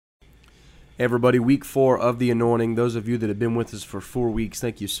Hey everybody, week 4 of the anointing. Those of you that have been with us for 4 weeks,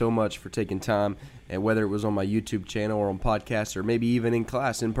 thank you so much for taking time, and whether it was on my YouTube channel or on podcast or maybe even in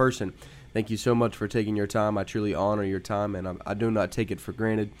class in person, thank you so much for taking your time. I truly honor your time, and I do not take it for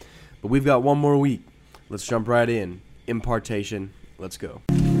granted. But we've got one more week. Let's jump right in. Impartation. Let's go.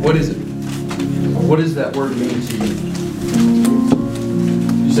 What is it? What does that word mean to you?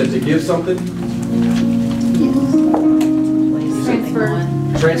 You said to give something?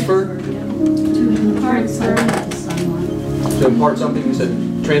 Transfer? To impart something, you said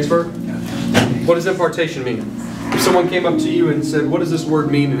transfer? What does impartation mean? If someone came up to you and said, what does this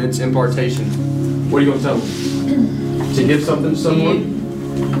word mean, and it's impartation, what are you going to tell them? To give something to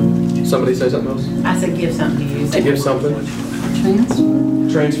someone? Somebody say something else? I said give something to you. To give something?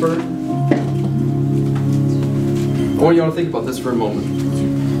 Transfer? I want you all to think about this for a moment.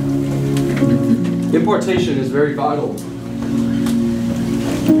 Impartation is very vital.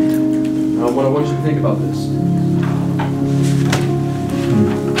 I want you to think about this.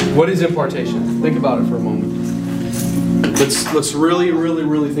 What is impartation? Think about it for a moment. Let's really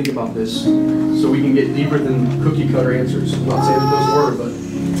think about this so we can get deeper than cookie cutter answers. I'm not saying that those were, but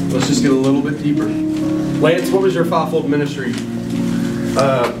let's just get a little bit deeper. Lance, what was your fivefold ministry?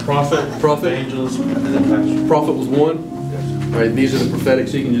 Prophet, evangelist, and then pastor. Prophet was one? Yes. All right, these are the prophetic,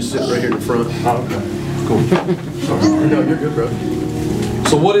 so you can just sit right here in the front. Oh, okay. Cool. Sorry. No, you're good, bro.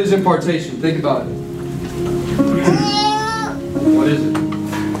 So what is impartation? Think about it. What is it?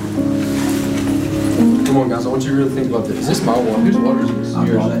 Come on, guys. I want you to really think about this. Is this my water? Whose water is this? I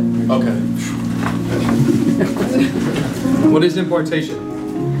brought it. Okay. What is impartation?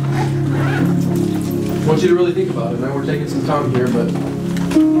 I want you to really think about it. Now we're taking some time here, but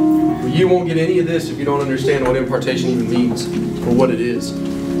you won't get any of this if you don't understand what impartation even means or what it is.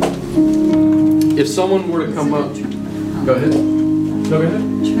 If someone were to come up, go ahead. No, go ahead.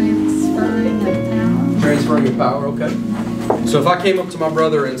 Transferring of power. Transferring of power, okay. So if I came up to my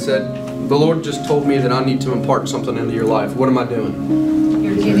brother and said, the Lord just told me that I need to impart something into your life, what am I doing?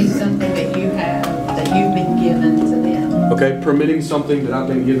 You're giving something that you have, that you've been given to them. Okay, permitting something that I've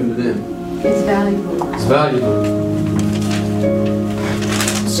been given to them. It's valuable. It's valuable.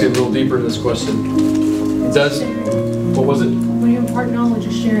 Let's get a little deeper in this question. It does, what was it? When you impart knowledge,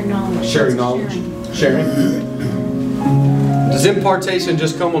 you're sharing knowledge. Sharing knowledge. Sharing. Does impartation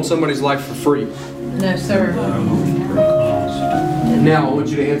just come on somebody's life for free? No, sir. Now, I want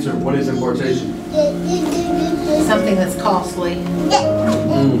you to answer, what is impartation? Something that's costly.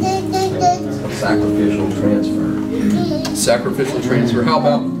 Sacrificial transfer. Sacrificial transfer. How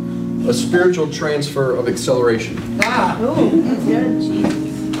about a spiritual transfer of acceleration? Ah, That's good.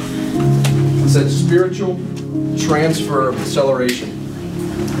 It said spiritual transfer of acceleration.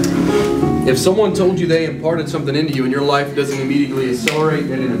 If someone told you they imparted something into you and your life doesn't immediately accelerate,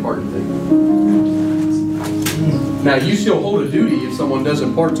 they didn't impart anything. Now, you still hold a duty if someone does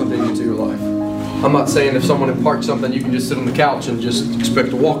impart something into your life. I'm not saying if someone imparts something, you can just sit on the couch and just expect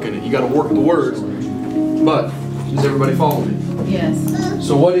to walk in it. You got to work the words. But, does everybody follow me? yes.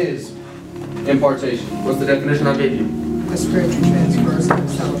 So what is impartation? What's the definition I gave you? A spiritual transfer of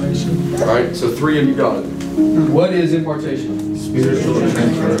acceleration. Alright, so 3 of you got it. What is impartation? Spiritual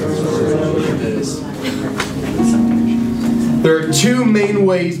transfer. There are 2 main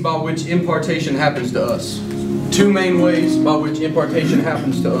ways by which impartation happens to us. 2 main ways by which impartation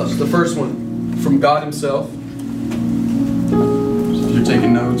happens to us. The first one, from God Himself. So if you're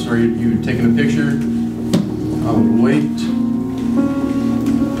taking notes or you're taking a picture, I would wait.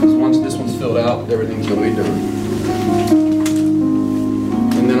 Because once this one's filled out, everything's going to be done.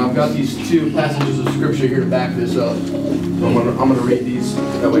 And then I've got these 2 passages of Scripture here to back this up. I'm going to read these.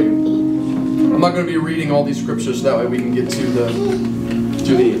 That way, I'm not going to be reading all these Scriptures. That way we can get to the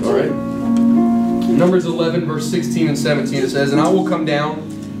end. All right. Numbers 11, verse 16 and 17. It says, "And I will come down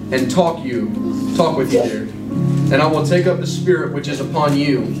and talk with you there, and I will take up the Spirit which is upon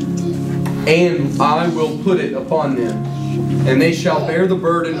you, and I will put it upon them, and they shall bear the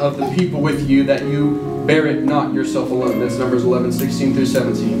burden of the people with you, that you bear it not yourself alone." That's Numbers 11, 16 through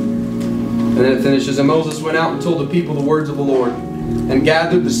 17. And then it finishes, "And Moses went out and told the people the words of the Lord, and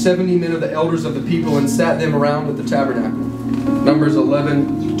gathered the 70 men of the elders of the people, and sat them around at the tabernacle." Numbers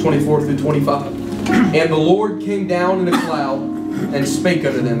 11, 24 through 25. "And the Lord came down in a cloud, and spake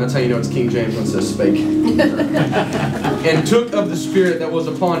unto them." That's how you know it's King James when it says spake. "And took of the Spirit that was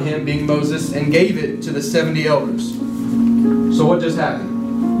upon him," being Moses, "and gave it to the 70 elders." So what just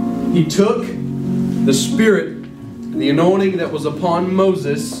happened? He took the Spirit, the anointing that was upon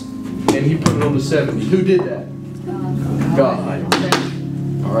Moses, and He put it on the 70. Who did that? God.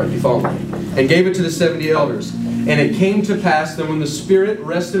 All right, you follow me. "And gave it to the 70 elders. And it came to pass that when the Spirit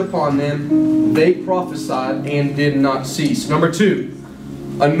rested upon them, they prophesied and did not cease. Number 2,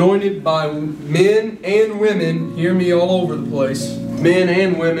 anointed by men and women, hear me all over the place, men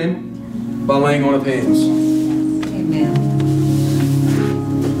and women, by laying on of hands. Amen.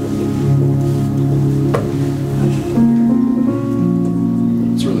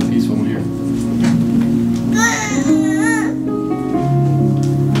 It's really peaceful in here.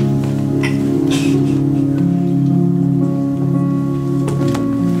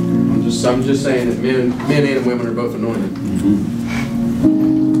 I'm just saying that men and women are both anointed.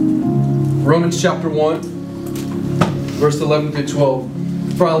 Romans chapter 1, verse 11 through 12.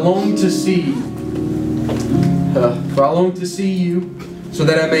 For I long to see you, so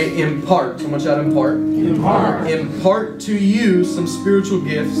that I may impart. How much I'd impart? Impart to you some spiritual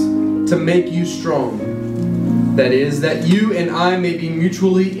gifts to make you strong. That is, that you and I may be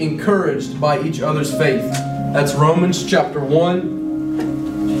mutually encouraged by each other's faith. That's Romans chapter 1.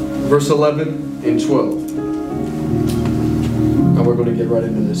 Verse 11 and 12. Now we're going to get right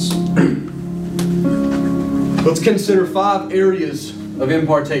into this. Let's consider 5 areas of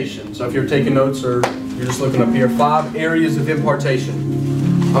impartation. So if you're taking notes or you're just looking up here, 5 areas of impartation.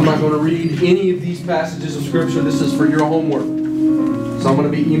 I'm not going to read any of these passages of Scripture. This is for your homework. So I'm going to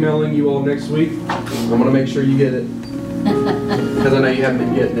be emailing you all next week. I'm going to make sure you get it. Because I know you haven't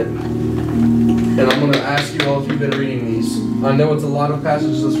been getting it. And I'm going to ask you all if you've been reading these. I know it's a lot of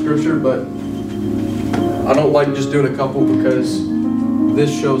passages of Scripture, but I don't like just doing a couple because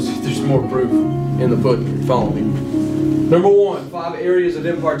this shows there's more proof in the pudding. Follow me. Number 1, 5 areas of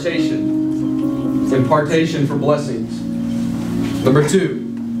impartation. Impartation for blessings. Number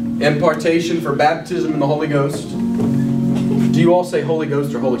 2, impartation for baptism in the Holy Ghost. Do you all say Holy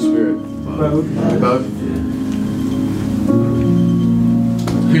Ghost or Holy Spirit? Both.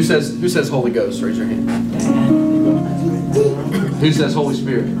 Who says Holy Ghost? Raise your hand. Who says Holy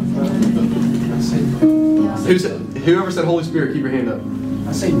Spirit? Whoever said Holy Spirit, keep your hand up.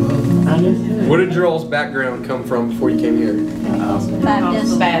 I say both. Where did your all's background come from before you came here?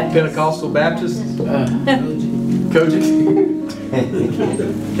 Baptist. Pentecostal Baptist? Kojic?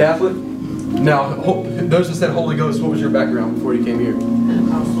 Catholic? Now, those that said Holy Ghost, what was your background before you came here?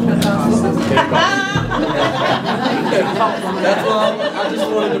 Pentecostal. That's why I just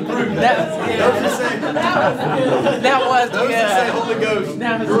wanted to prove that. Those that say Holy Ghost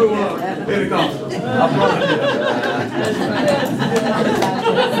grew up Pentecostal. I promise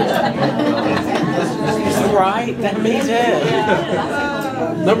you. Right? That means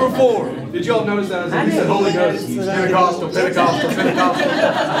it. Number 4. Did y'all notice that? As he said Holy Ghost, Pentecostal.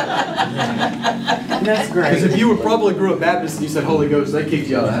 That's great. Because if you probably grew up Baptist and you said Holy Ghost, they kicked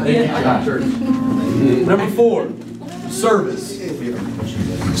you out. They kicked you out of church. Number 4, service.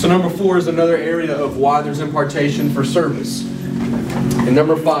 So number 4 is another area of why there's impartation for service. And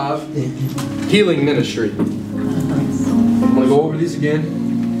number 5, healing ministry. I'm going to go over these again.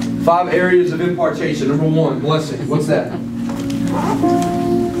 5 areas of impartation. Number 1, blessing. What's that?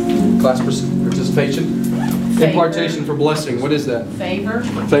 Class participation. Favor. Impartation for blessing. What is that? Favor.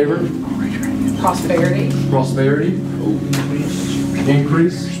 Favor. Prosperity. Prosperity.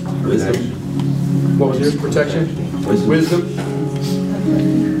 Increase. Wisdom. What was yours? Protection. Wisdom.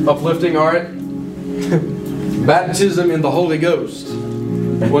 Uplifting. All right. Baptism in the Holy Ghost.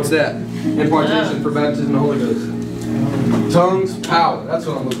 What's that? Impartation for baptism in the Holy Ghost. Tongues. Power. That's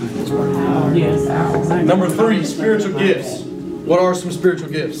what I'm looking for. Yes. Number 3, spiritual gifts. What are some spiritual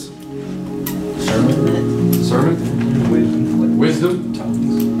gifts? Sermon. Wisdom.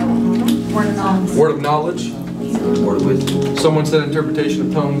 Word of knowledge. Word of knowledge. Word of wisdom. Someone said interpretation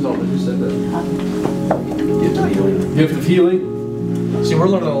of tongues. I don't know who said that. Gift of healing. Gift of healing. See, we're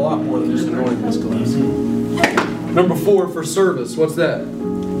learning a lot more than just anointing in this class. Number 4, for service. What's that?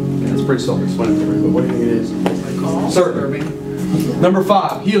 That's pretty self-explanatory, but what do you think it is? Serving. Number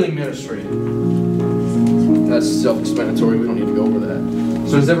 5, healing ministry. That's self-explanatory. We don't need to go over that.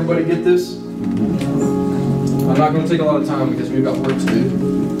 So does everybody get this? I'm not going to take a lot of time because we've got work to do.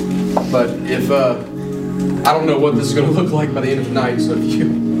 But if I don't know what this is going to look like by the end of the night, so if you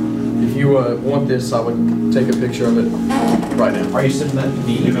want this, I would take a picture of it right now. Are you sending that to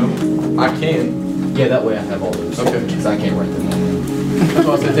me, I can. Yeah, that way I have all those. Okay. Because I can't write them down.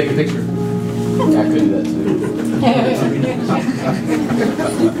 So I said take a picture. Yeah, I could do that too.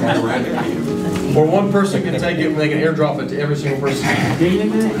 Or one person can take it and they can airdrop it to every single person. I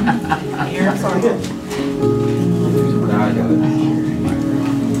got it.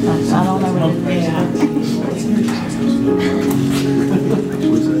 I don't know what it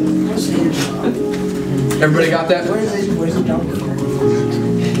Everybody got that?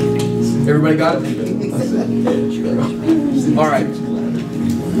 Everybody got it? All right.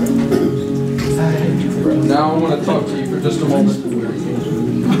 Now I want to talk to you for just a moment.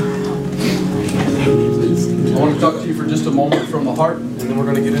 I want to talk to you for just a moment from the heart, and then we're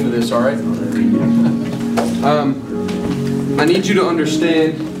going to get into this, all right? I need you to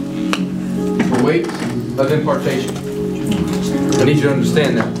understand the weight of impartation. I need you to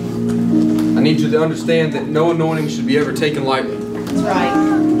understand that. I need you to understand that no anointing should be ever taken lightly. That's right.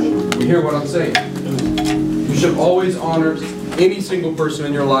 You hear what I'm saying? You should always honor any single person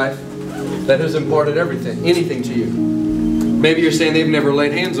in your life that has imparted anything to you. Maybe you're saying they've never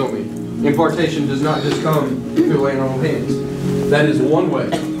laid hands on me. Impartation does not just come through laying on hands. That is one way.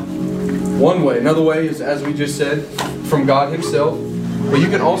 One way. Another way is, as we just said, from God Himself. But you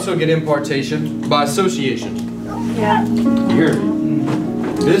can also get impartation by association. Yeah. You hear me?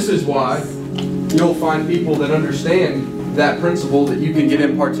 This is why you'll find people that understand that principle that you can get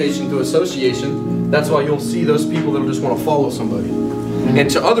impartation through association. That's why you'll see those people that just want to follow somebody. And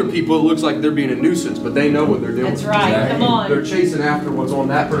to other people, it looks like they're being a nuisance, but they know what they're doing. That's right. Come on. They're chasing after what's on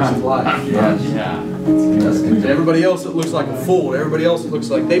that person's life. Yeah. To everybody else, it looks like a fool. To everybody else, it looks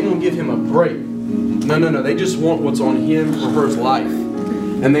like they won't give him a break. No. They just want what's on him or her life.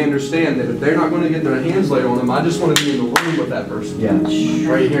 And they understand that if they're not going to get their hands laid on them, I just want to be in the room with that person. Yeah.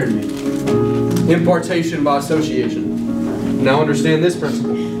 Are you hearing me? Impartation by association. Now understand this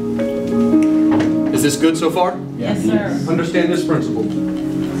principle. Is this good so far? Yes, sir. Understand this principle.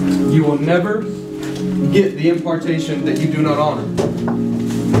 You will never get the impartation that you do not honor.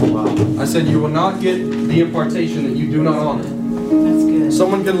 I said you will not get the impartation that you do not honor. That's good.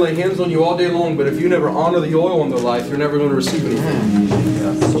 Someone can lay hands on you all day long, but if you never honor the oil in their life, you're never going to receive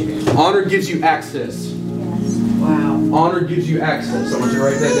anything. Honor gives you access. Wow. Honor gives you access. I want you to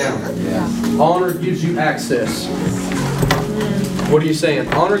write that down. Yeah. Honor gives you access. What are you saying?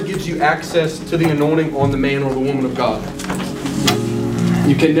 Honor gives you access to the anointing on the man or the woman of God.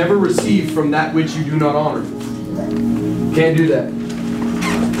 You can never receive from that which you do not honor. Can't do that.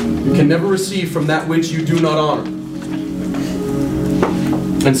 You can never receive from that which you do not honor.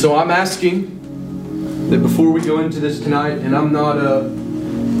 And so I'm asking that before we go into this tonight, and I'm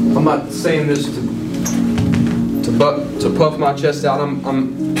not saying this to puff my chest out.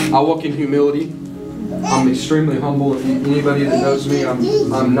 I walk in humility. I'm extremely humble. If anybody that knows me,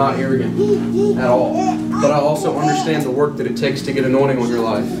 I'm not arrogant at all. But I also understand the work that it takes to get anointing on your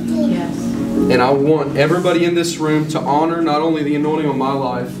life. Yes. And I want everybody in this room to honor not only the anointing on my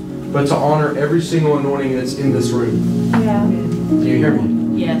life, but to honor every single anointing that's in this room. Yeah. Do you hear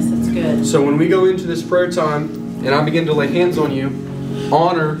me? Yes, that's good. So when we go into this prayer time and I begin to lay hands on you,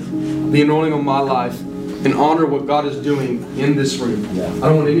 honor the anointing on my life and honor what God is doing in this room. Yeah. I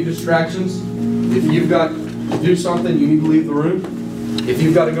don't want any distractions. If you've got to do something, you need to leave the room. If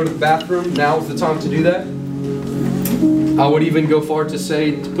you've got to go to the bathroom, now is the time to do that. I would even go far to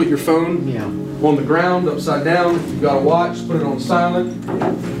say to put your phone on the ground, upside down. If you've got a watch, put it on silent.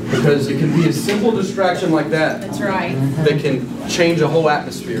 Because it can be a simple distraction like that That's right. that can change a whole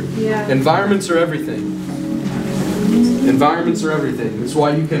atmosphere. Yeah. Environments are everything. Environments are everything. That's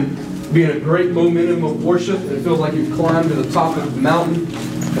why you can be in a great momentum of worship. It feels like you've climbed to the top of the mountain,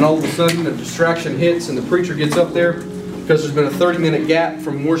 and all of a sudden a distraction hits and the preacher gets up there because there's been a 30-minute gap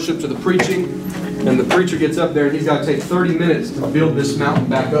from worship to the preaching, and the preacher gets up there and he's got to take 30 minutes to build this mountain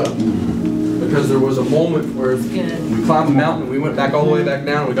back up. Because there was a moment where we climbed the mountain, we went back all the way back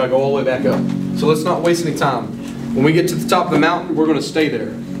down, and we got to go all the way back up. So let's not waste any time. When we get to the top of the mountain, we're going to stay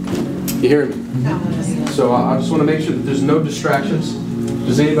there. You hear me? So I just want to make sure that there's no distractions.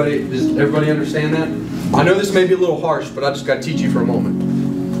 Does everybody understand that? I know this may be a little harsh, but I just got to teach you for a moment.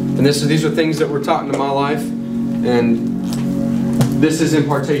 And these are things that were taught into my life, and this is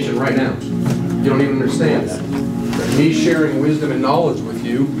impartation right now. You don't even understand that. But me sharing wisdom and knowledge with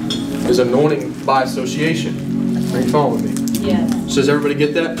you is anointing by association. Are you following me? Yes. So does everybody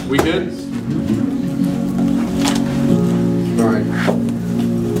get that? We good? All right.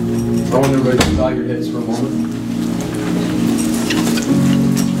 I want everybody to bow your heads for a moment.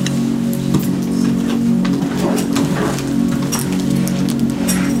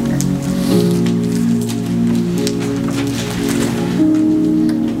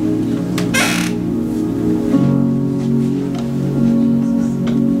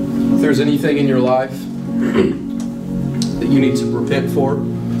 If there's anything in your life that you need to repent for,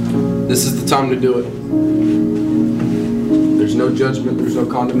 this is the time to do it. There's no judgment, there's no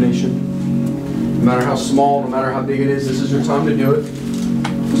condemnation. No matter how small, no matter how big it is, this is your time to do it.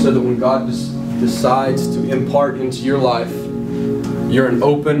 So that when God decides to impart into your life, you're an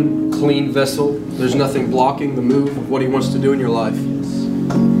open, clean vessel. There's nothing blocking the move of what He wants to do in your life.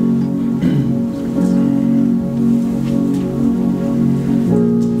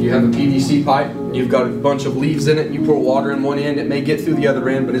 have a PVC pipe, you've got a bunch of leaves in it, and you pour water in one end, it may get through the other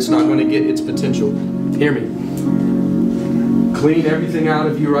end, but it's not going to get its potential. Hear me. Clean everything out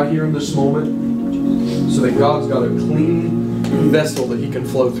of you right here in this moment, so that God's got a clean vessel that He can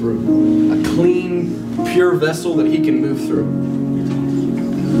flow through. A clean, pure vessel that He can move through.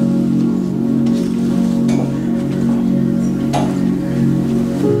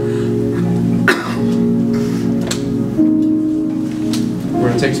 We're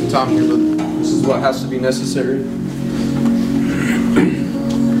going to take some time here, but this is what has to be necessary.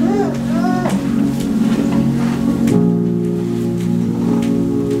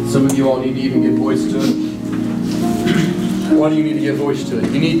 Some of you all need to even give voice to it. Why do you need to give voice to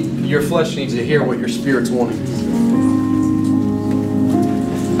it? Your flesh needs to hear what your spirit's wanting.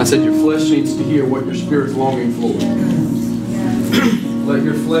 I said your flesh needs to hear what your spirit's longing for. Let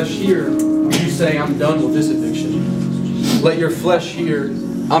your flesh hear you say, I'm done with this addiction. Let your flesh hear,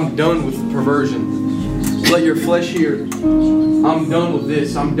 I'm done with perversion. Let your flesh hear, I'm done with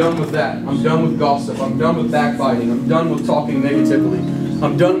this, I'm done with that, I'm done with gossip, I'm done with backbiting, I'm done with talking negatively,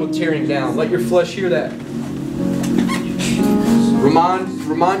 I'm done with tearing down. Let your flesh hear that.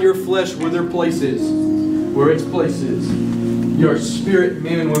 Remind your flesh where their place is, where its place is. Your spirit,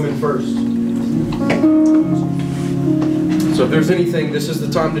 men and women first. So if there's anything, this is the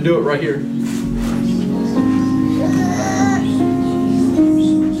time to do it right here.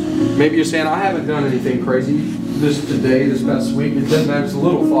 Maybe you're saying, I haven't done anything crazy this past week. It doesn't matter, it's the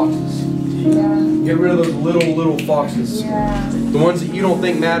little foxes. Get rid of those little foxes. The ones that you don't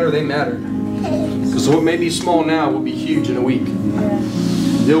think matter, they matter. Because what may be small now will be huge in a week.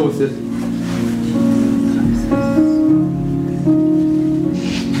 Deal with it.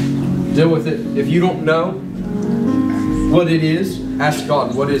 Deal with it. If you don't know what it is, ask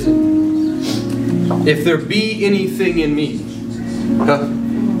God, what is it? If there be anything in me,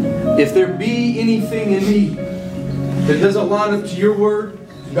 if there be anything in me that doesn't line up to your word,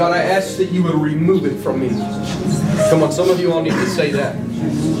 God, I ask that you would remove it from me. Come on, some of you all need to say that.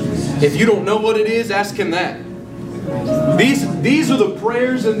 If you don't know what it is, ask Him that. These are the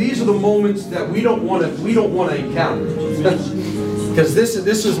prayers and these are the moments that we don't want to encounter. Because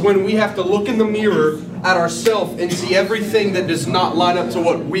this is when we have to look in the mirror at ourselves and see everything that does not line up to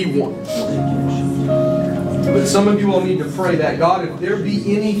what we want. But some of you all need to pray that, God, if there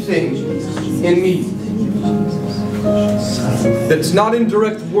be anything in me that's not in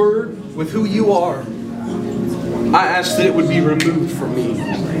direct word with who you are, I ask that it would be removed from me.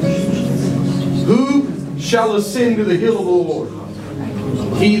 Who shall ascend to the hill of the Lord?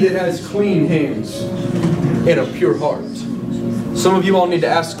 He that has clean hands and a pure heart. Some of you all need to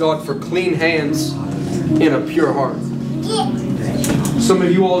ask God for clean hands and a pure heart. Some of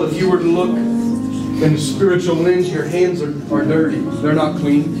you all, if you were to look in the spiritual lens, your hands are dirty. They're not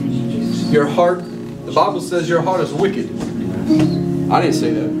clean. Your heart, the Bible says your heart is wicked. I didn't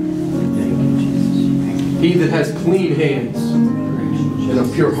say that. He that has clean hands and a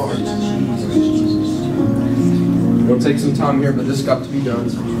pure heart. We'll take some time here, but this got to be done.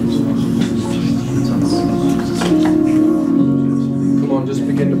 Come on, just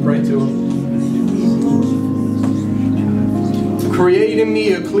begin to pray to Him. Create in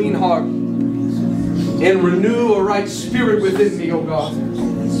me a clean heart and renew a right spirit within me, O God.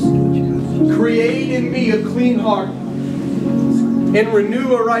 Create in me a clean heart and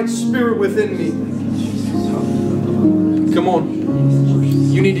renew a right spirit within me. Come on.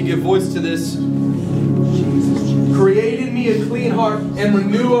 You need to give voice to this. Create in me a clean heart and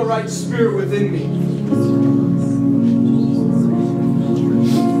renew a right spirit within me.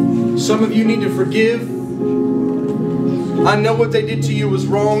 Some of you need to forgive. I know what they did to you was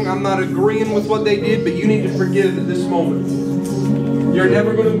wrong. I'm not agreeing with what they did, but you need to forgive at this moment. You're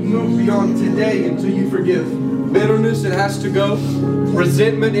never going to move beyond today until you forgive. Bitterness, it has to go.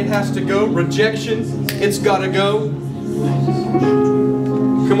 Resentment, it has to go. Rejection, it's got to go.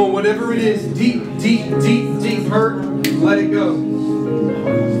 Come on, whatever it is, deep hurt, let it go.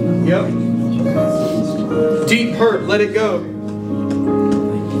 Yep. Deep hurt, let it go.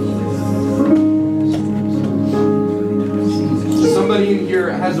 Somebody in here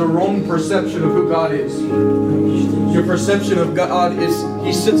has a wrong perception of who God is. Your perception of God is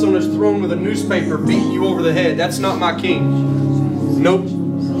He sits on His throne with a newspaper beating you over the head. That's not my King. Nope.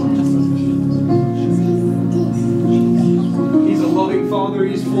 He's a loving Father.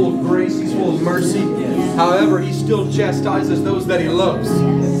 He's full of grace. He's full of mercy. However, He still chastises those that He loves.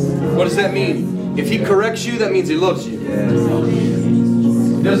 What does that mean? If He corrects you, that means He loves you.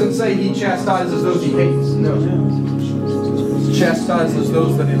 It doesn't say He chastises those He hates. No. He chastises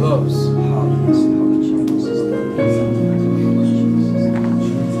those that He loves.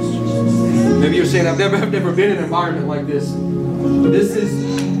 you're saying, I've never been in an environment like this.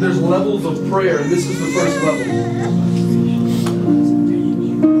 There's levels of prayer, and this is the first level.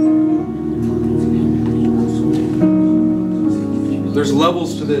 There's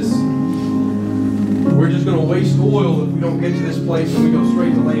levels to this. We're just going to waste oil if we don't get to this place and we go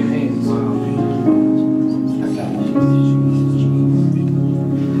straight to laying hands.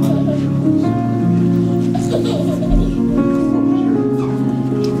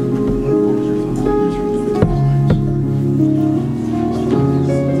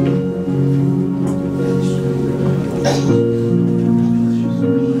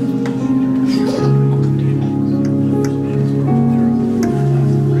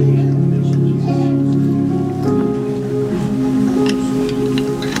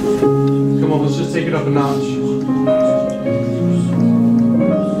 Take it up a notch.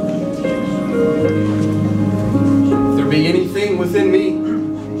 If there be anything within me,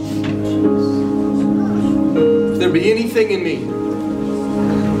 if there be anything in me,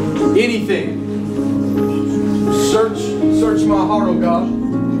 anything, search my heart, oh God.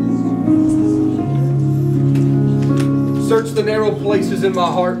 Search the narrow places in my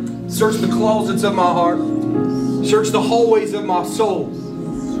heart. Search the closets of my heart. Search the hallways of my soul.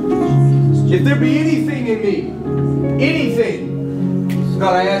 If there be anything in me, anything,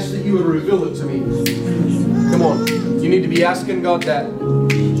 God, I ask that you would reveal it to me. Come on. You need to be asking God that.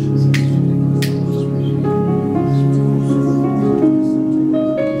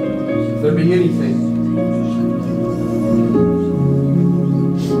 If there be anything.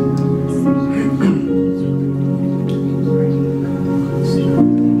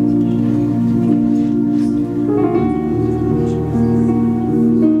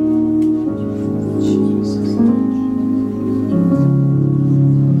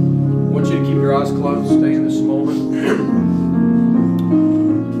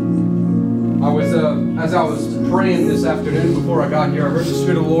 As I was praying this afternoon before I got here, I heard the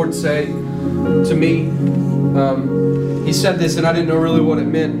Spirit of the Lord say to me, He said this and I didn't know really what it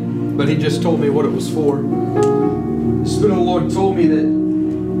meant, but He just told me what it was for. The Spirit of the Lord told me that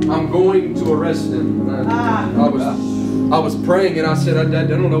I'm going to arrest him. I was praying and I said, I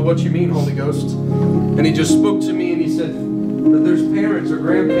don't know what you mean, Holy Ghost. And He just spoke to me and He said that there's parents or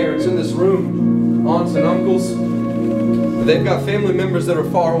grandparents in this room, aunts and uncles. They've got family members that are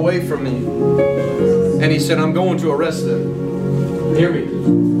far away from me. And He said, I'm going to arrest them. Hear me.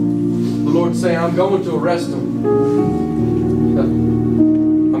 The Lord's saying, I'm going to arrest them.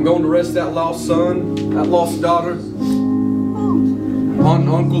 I'm going to arrest that lost son, that lost daughter, aunt and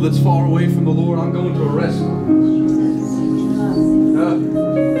uncle that's far away from the Lord. I'm going to arrest them.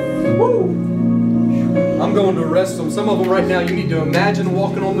 I'm going to arrest them. Some of them right now, you need to imagine them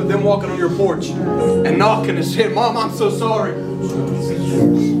walking on your porch and knocking and saying, Mom, I'm so sorry.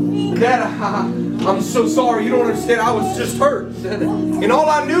 Dad, I'm so sorry. You don't understand. I was just hurt. And all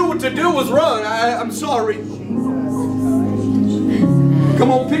I knew what to do was run. I'm sorry.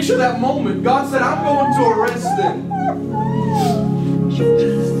 Come on, picture that moment. God said, I'm going to arrest them.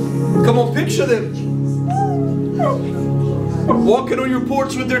 Come on, picture them. Walking on your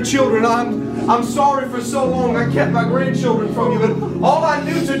porch with their children. I'm sorry for so long I kept my grandchildren from you, but all I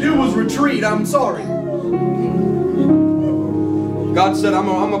knew to do was retreat. I'm sorry. God said,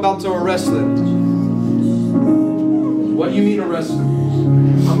 I'm about to arrest them. What do you mean arrest them?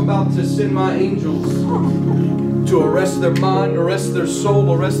 I'm about to send my angels to arrest their mind, arrest their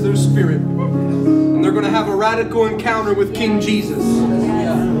soul, arrest their spirit. And they're going to have a radical encounter with King Jesus.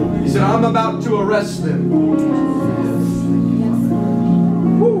 He said, I'm about to arrest them.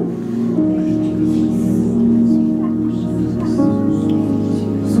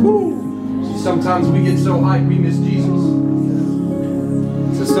 Sometimes we get so hyped we miss Jesus.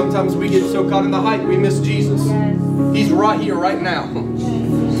 So sometimes we get so caught in the hype we miss Jesus. He's right here, right now.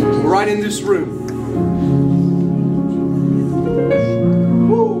 Right in this room.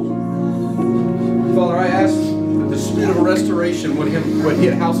 Woo. Father, I ask that the Spirit of restoration would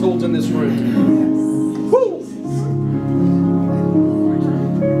hit households in this room. Woo.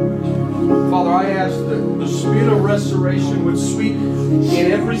 Father, I ask that the Spirit of restoration would sweep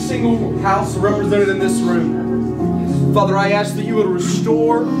in every single house represented in this room. Father, I ask that you would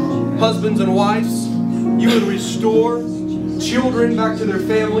restore husbands and wives. You would restore children back to their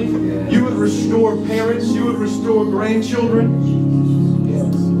family. You would restore parents. You would restore grandchildren.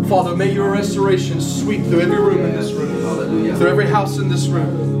 Father, may your restoration sweep through every room in this room. Through every house in this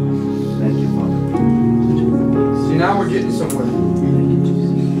room. Thank you, Father. See, now we're getting somewhere.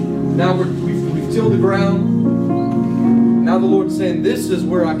 Now we've tilled the ground. Now the Lord's saying, this is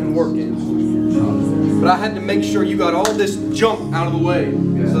where I can work in. But I had to make sure you got all this junk out of the way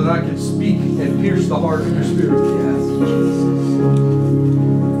so that I can speak and pierce the heart of your spirit.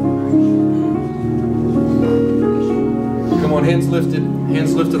 Come on, hands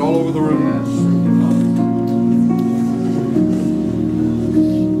lifted all over the room.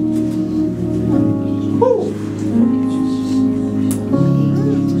 Woo.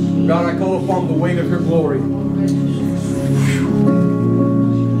 God, I call upon the weight of your glory.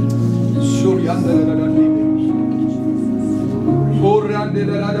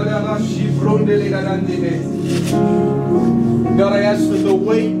 God, I ask that the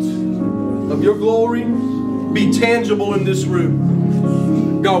weight of your glory be tangible in this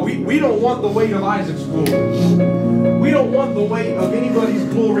room. God, we don't want the weight of Isaac's glory. We don't want the weight of anybody's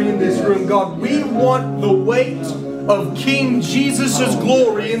glory in this room. God, we want the weight of King Jesus'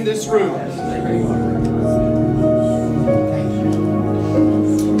 glory in this room.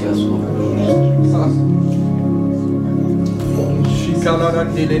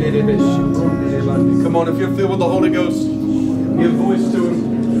 Come on, if you're filled with the Holy Ghost, give voice to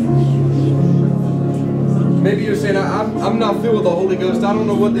Him. Maybe you're saying, I'm not filled with the Holy Ghost. I don't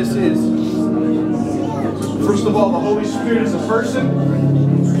know what this is. First of all, the Holy Spirit is a person,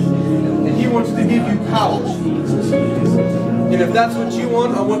 and He wants to give you power. And if that's what you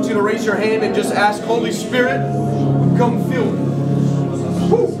want, I want you to raise your hand and just ask, Holy Spirit, come fill me.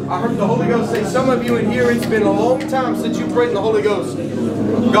 Woo. I heard the Holy Ghost say, some of you in here, it's been a long time since you prayed in the Holy Ghost.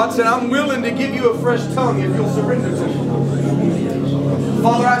 God said, I'm willing to give you a fresh tongue if you'll surrender to me.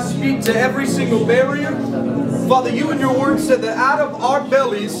 Father, I speak to every single barrier. Father, you in your word said that out of our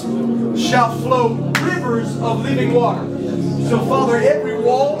bellies shall flow rivers of living water. So Father, every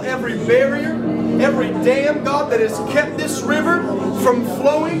wall, every barrier, every dam, God, that has kept this river from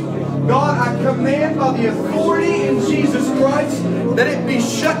flowing, God, I command by the authority in Jesus Christ that it be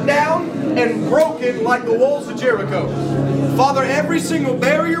shut down and broken like the walls of Jericho. Father, every single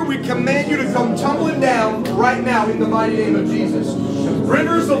barrier, we command you to come tumbling down right now in the mighty name of Jesus.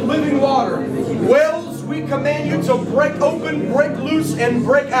 Rivers of living water, wells, we command you to break open, break loose, and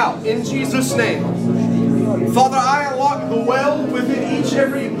break out in Jesus' name. Father, I unlock the well within each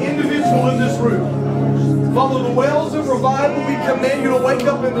every individual in this room. Father, the wells of revival, we command you to wake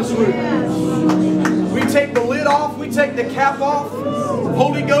up in this room. We take the lid off, we take the cap off.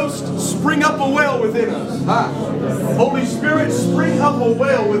 Holy Ghost, spring up a well within us. Holy Spirit, spring up a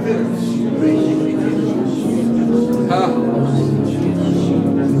well within us.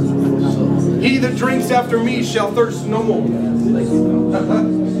 He that drinks after me shall thirst no more.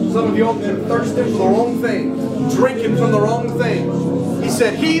 Some of you have been thirsting for the wrong thing, drinking from the wrong thing. He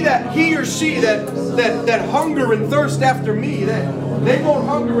said, he or she that hunger and thirst after me, they won't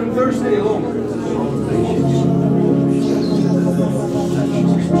hunger and thirst any longer.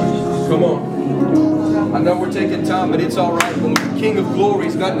 Come on. I know we're taking time, but it's all right. The King of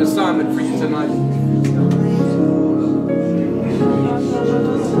Glory's got an assignment for you tonight.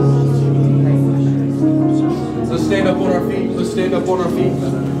 Let's stand up on our feet. Let's stand up on our feet.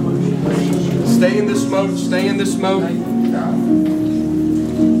 Stay in this mode. Stay in this mode.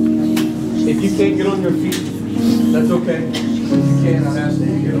 If you can't get on your feet, that's okay. If you can, I'd ask that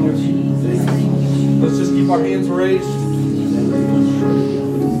you get on your feet. Let's just keep our hands raised.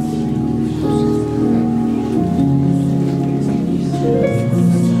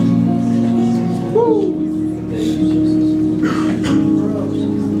 Woo.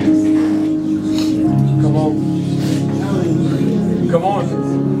 Come on. Come on.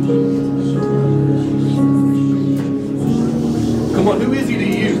 Come on, who is He to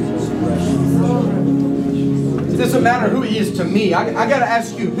you? It doesn't matter who He is to me. I got to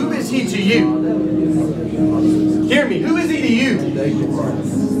ask you, who is He to you? Hear me, who is He to you?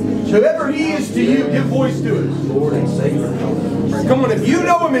 Whoever He is to you, give voice to it. Come on, if you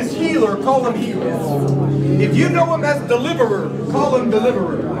know Him as healer, call Him healer. If you know Him as deliverer, call Him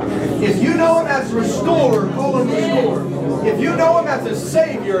deliverer. If you know Him as restorer, call Him restorer. If you know Him as a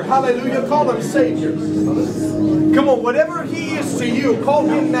Savior, hallelujah, call Him Savior. Come on, whatever He is to you, call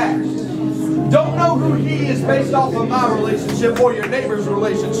Him that. Don't know who He is based off of my relationship or your neighbor's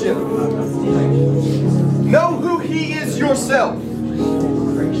relationship. Know who He is yourself.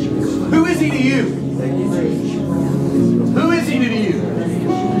 Who is He to you? Who is He to you?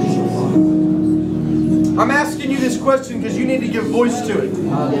 I'm asking you this question because you need to give voice to it.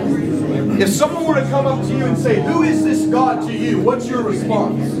 If someone were to come up to you and say, who is this God to you? What's your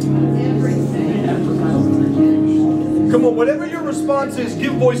response? Come on, whatever your response is,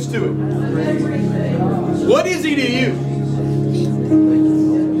 give voice to it. What is He to you?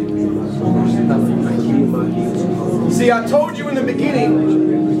 See, I told you in the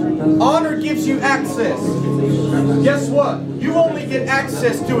beginning Honor gives you access. Guess what? You only get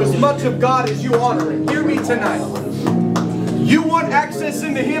access to as much of God as you honor Him. Hear me tonight. You want access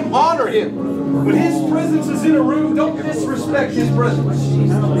into Him? Honor Him. When His presence is in a room, don't disrespect His presence.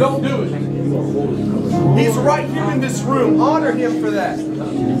 Don't do it. He's right here in this room. Honor Him for that.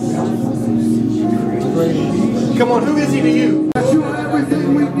 Come on, who is He to you? You are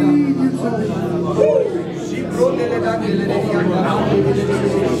everything we need you to be.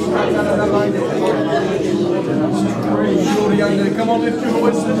 Come on, lift your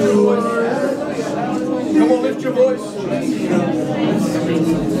voice, lift your voice. Come on, lift your voice.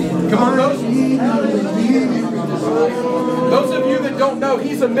 Come on, those of you that don't know,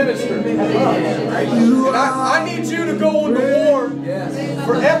 He's a minister. And I need you to go on the war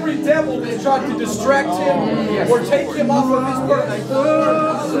for every devil that tried to distract Him or take Him off of His purpose.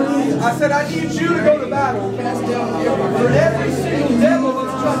 I said, I need you to go to battle for every single devil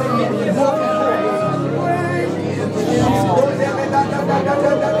that's trying to get Him off His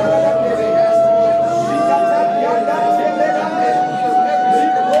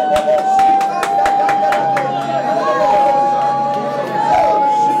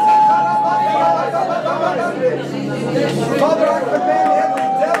Father, I command every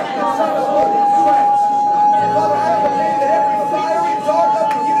devil that's trying to hold His tracks. Father, I command that every fiery dart of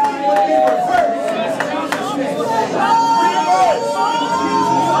the enemy would be reversed.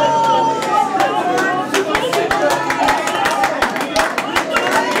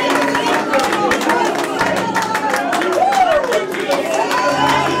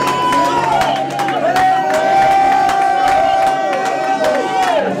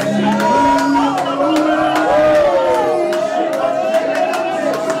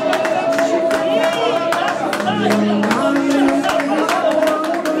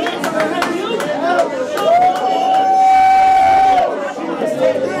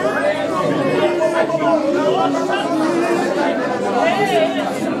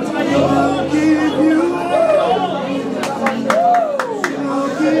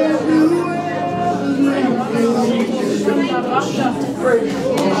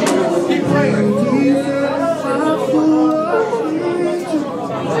 Keep praying.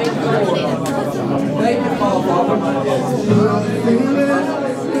 Thank you, Father.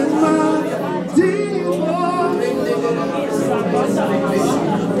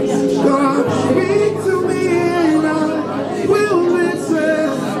 God, speak to me and I will listen.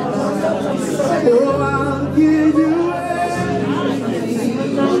 Oh, I'll give you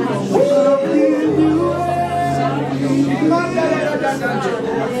everything. I'll give you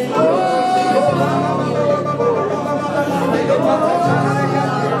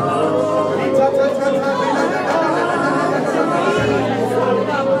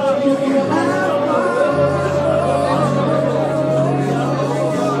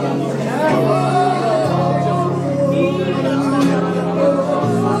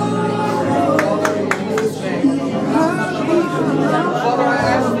Father, I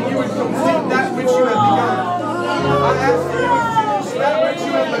ask that you would complete that which you have begun. I ask that you would finish that which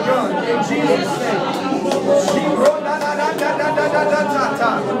you have begun. In Jesus' name.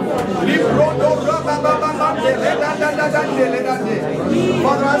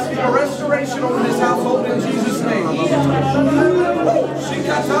 Father, I speak a restoration over this household in Jesus' name.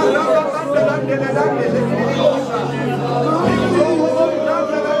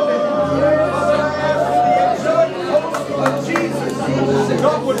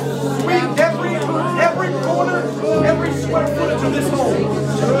 God would sweep every corner, every square footage of this home.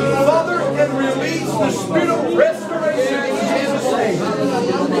 Father, and release the spirit of restoration in Jesus' name.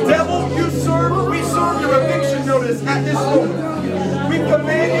 Devil, we serve your eviction notice at this moment. We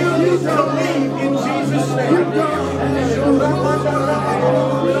command you to leave in Jesus' name.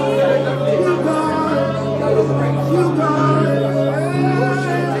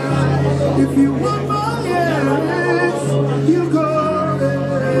 if you want my yes, you got it.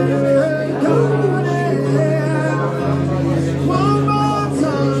 One more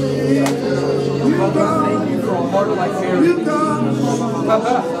time, you got Thank you for a heart like Mary. you got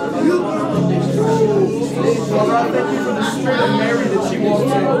you Father, I thank you for the spirit of Mary that she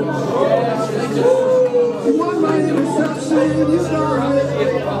walks in. want my intercession, you got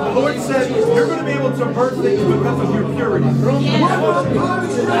it. The Lord said you're going to be able to birth things because of your purity.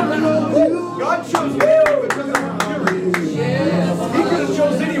 God chose Mary because of her purity. He could have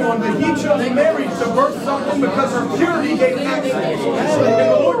chose anyone, but He chose Mary to birth something because her purity gave access.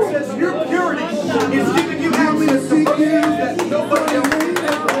 And the Lord says your purity is giving you access to birth things that nobody else can.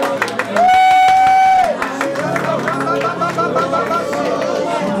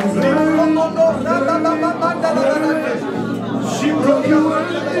 She broke your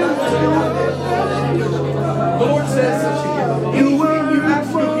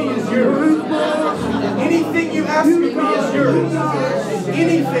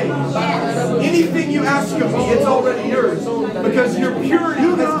ask of me, it's already yours. Because your purity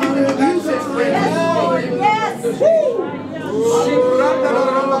has given you access, friend.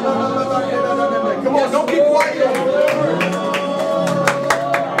 Come on, don't be quiet.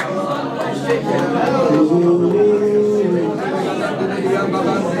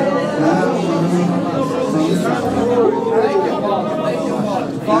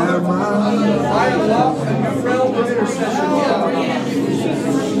 Father, I unlock a new realm of intercession.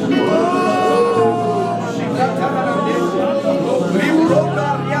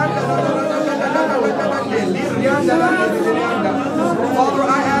 Father,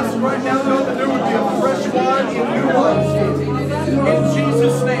 I ask right now, God, that there would be a fresh wine in new wineskin. In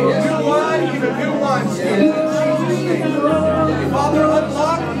Jesus' name. New wine in a new wineskin. In Jesus' name. Father,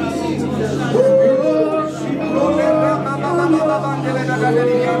 unlock.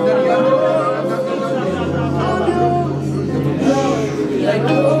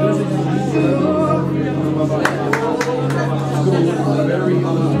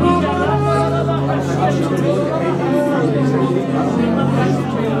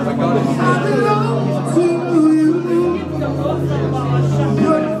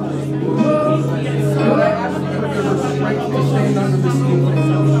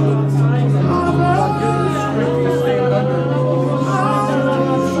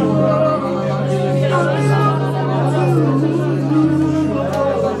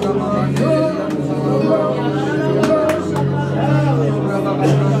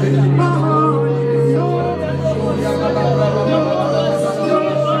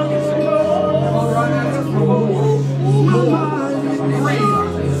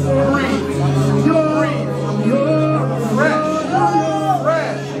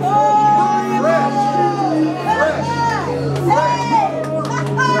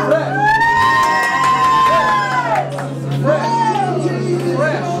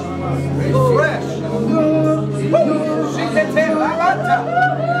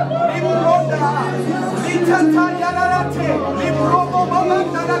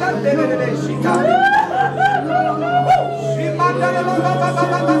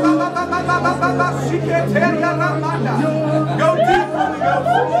 Go deep, Holy Ghost.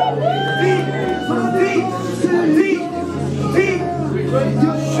 Deep, deep, deep,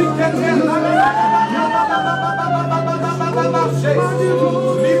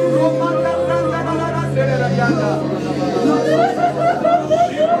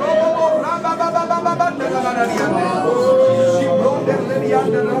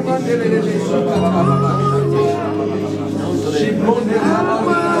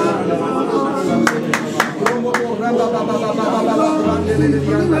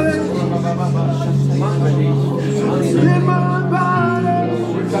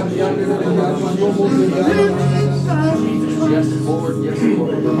 Yes, Lord. Yes,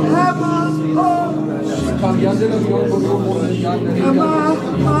 Lord.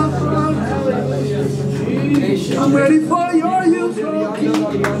 I'm ready for your use.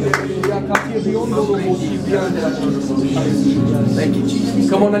 Thank you, Jesus.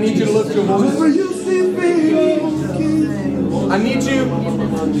 Come on, I need you to lift your voice.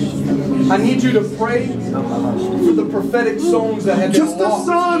 I need you to pray for the prophetic songs that have been lost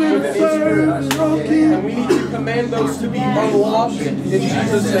within His Spirit. And we need to command those to be unlocked in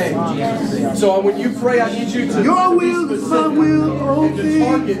Jesus' name. So when you pray, I need you to Your will is my will, and to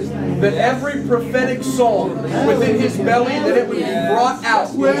target that every prophetic song within His belly, that it would be brought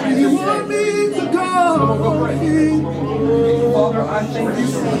out. Where do you want me to go? Come on, go pray. Father, I thank you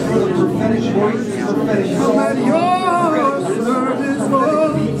for the prophetic words, prophetic songs. Let your service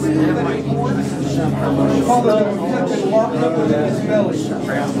Father, that we have been locked up within His belly.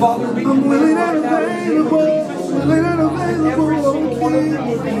 Father, we I'm willing and right now available. Willing and every available. single one of them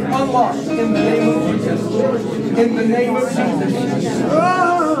will be unlocked in the name of Jesus. In the name of Jesus.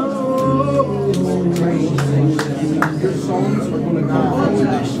 Your songs are going to come from a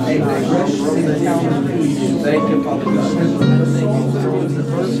fresh encounter. Thank you, Father God. The songs that are going to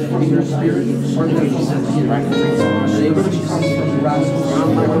burst from your spirit are going to be sent here. They're going to come from the rascals.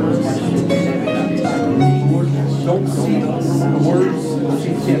 Don't see the words,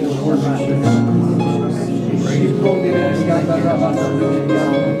 you can't worship them.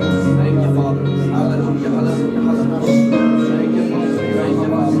 Thank you, Father. Hallelujah, hallelujah, hallelujah. Thank you,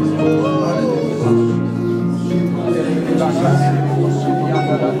 Father. Thank you, Father.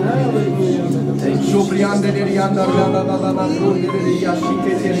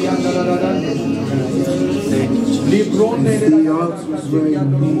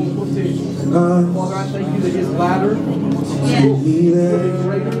 Father, I thank you that His ladder will be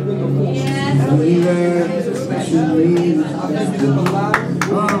greater than the force. In Jesus' name. I thank you that the ladder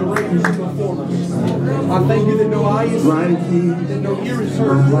I thank you that no eye is Right seen, here. that no ear is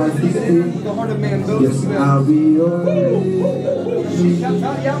heard, My life is even in the heart of man, those Yes, who will. I'll be yours.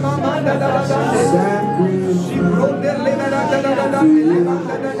 Sacrifice.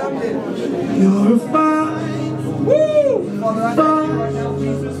 You're a fire. Father, I thank you right now,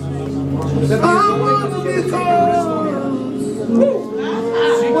 Jesus. That I want to be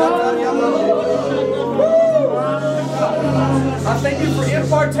I thank you for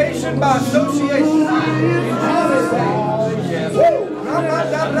impartation by association. In Jesus' name.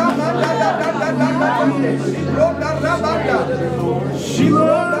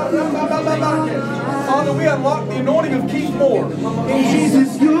 Father, we unlock the anointing of Keith Moore. In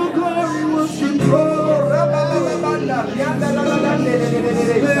Jesus' Jesus, your glory was control.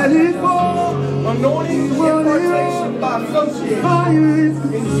 Let it fall. anointing impartation by association. Fire is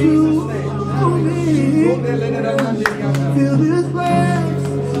In Jesus' name. consuming. Fill this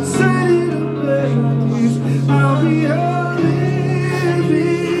place. Set it ablaze. I'll be a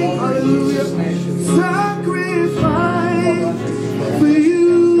living sacrifice for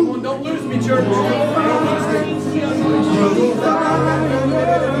you. Come on, don't lose me, church. Don't lose me.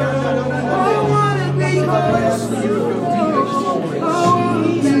 I wanna be close to you. I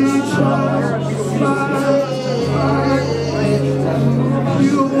wanna be tried.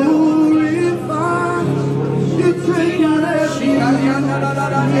 You refine. You take my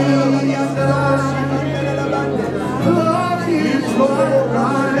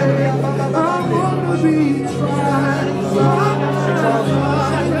I wanna be tried.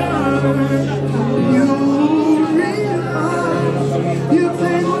 You refine. You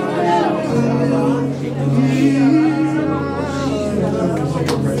take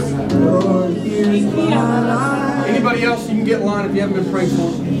Lord, here's my life. Anybody else, you can get in line if you haven't been praying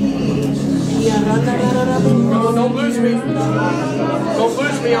for. Come on, don't lose me. Don't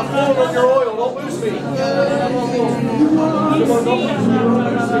lose me. I'm pulling on your oil. Don't lose me. Come on, don't lose me.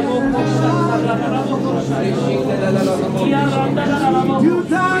 You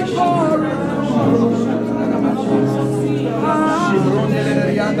died for it.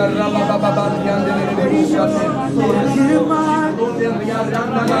 Give my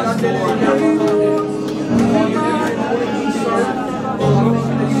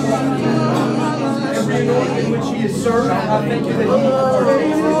Every anointing in which he is served, I thank you that he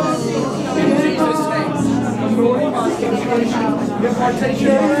partakes in Jesus' name. Anointing by association, impartation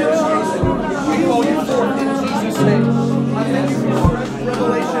by association. We call you forth in Jesus' name. I thank you for fresh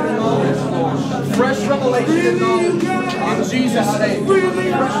revelation and knowledge, Lord. Fresh revelation and knowledge in Jesus' name.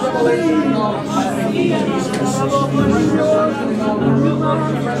 Fresh revelation and knowledge in Jesus. Fresh revelation and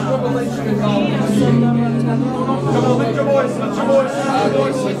knowledge. Fresh revelation and knowledge. Come on, lift your voice, lift your voice, lift your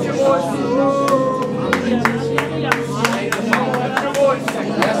voice, lift your voice. Lift your voice.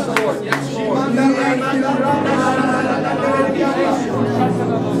 Yes, Lord. Yes,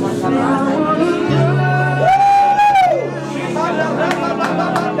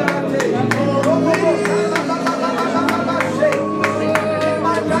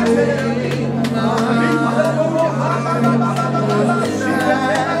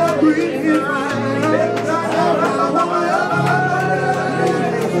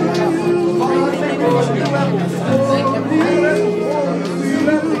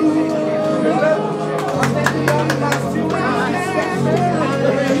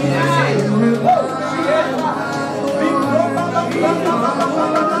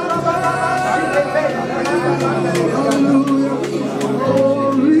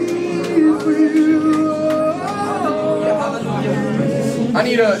 I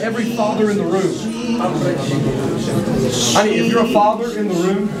need every father in the room. If you're a father in the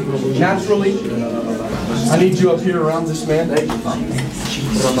room, naturally, I need you up here around this man.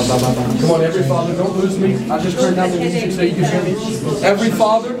 Come on, every father, don't lose me. I just turned down the music so you can hear me. Every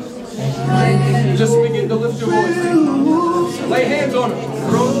father, just begin to lift your voice. Lay hands on him.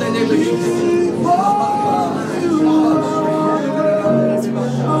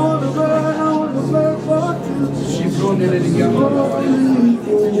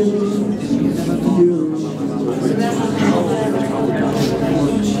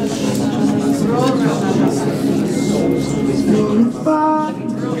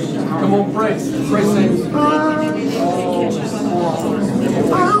 Come on, pray. Pray, saints.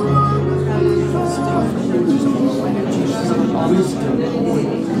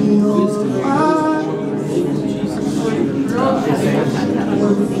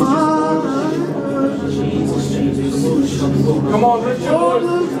 Come on, lift your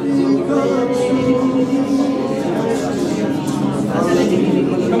voice.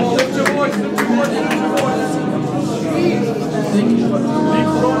 Come on, lift your voice, lift your voice, lift your voice.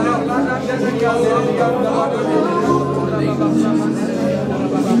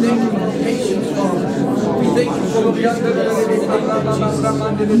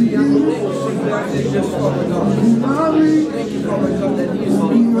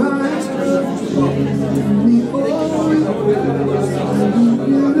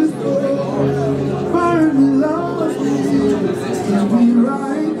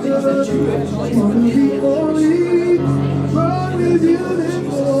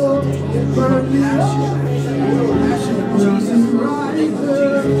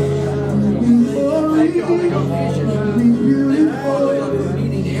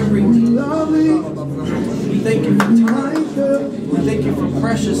 Thank you for time. We thank you for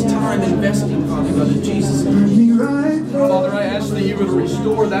precious time investing, Father God, in Jesus' name. Father, I ask that you would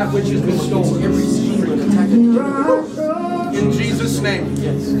restore that which has been stolen, every scheme and attack. In Jesus' name.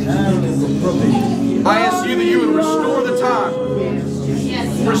 I ask you that you would restore the time.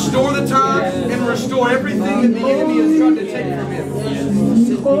 Restore the time and restore everything that the enemy has tried to take from him.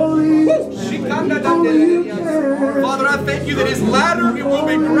 Father, I thank you that his ladder will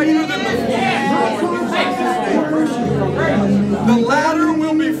be greater than the former. The ladder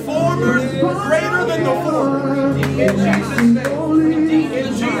will be former, greater than the former. In Jesus' name.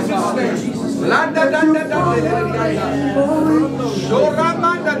 In Jesus' name.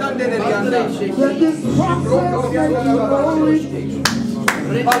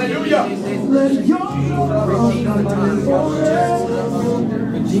 Hallelujah.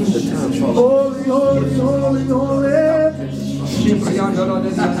 Redeem the time, Father. Holy, holy, holy, holy.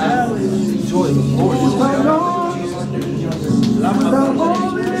 Enjoy the Lord.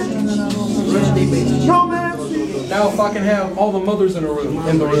 Now if I can have all the mothers in the room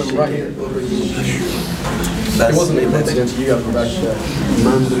right here. It wasn't a coincidence. You gotta go back to that.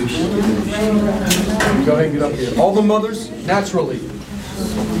 Go ahead and get up here. All the mothers, naturally.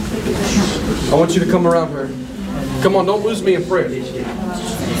 I want you to come around her. Come on, don't lose me in prayer.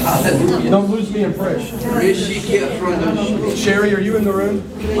 Don't lose me in prayer. Sherry, are you in the room?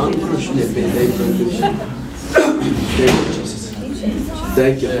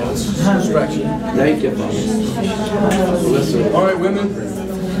 Thank you. Distraction. Thank you, Father. All right, women.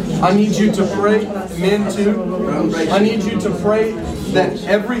 I need you to pray, men too. I need you to pray that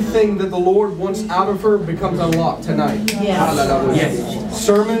everything that the Lord wants out of her becomes unlocked tonight. Yes.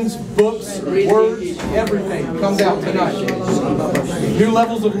 Sermons, books, words, everything comes out tonight. New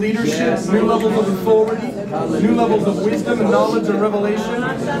levels of leadership, new levels of authority, new levels of wisdom and knowledge and revelation.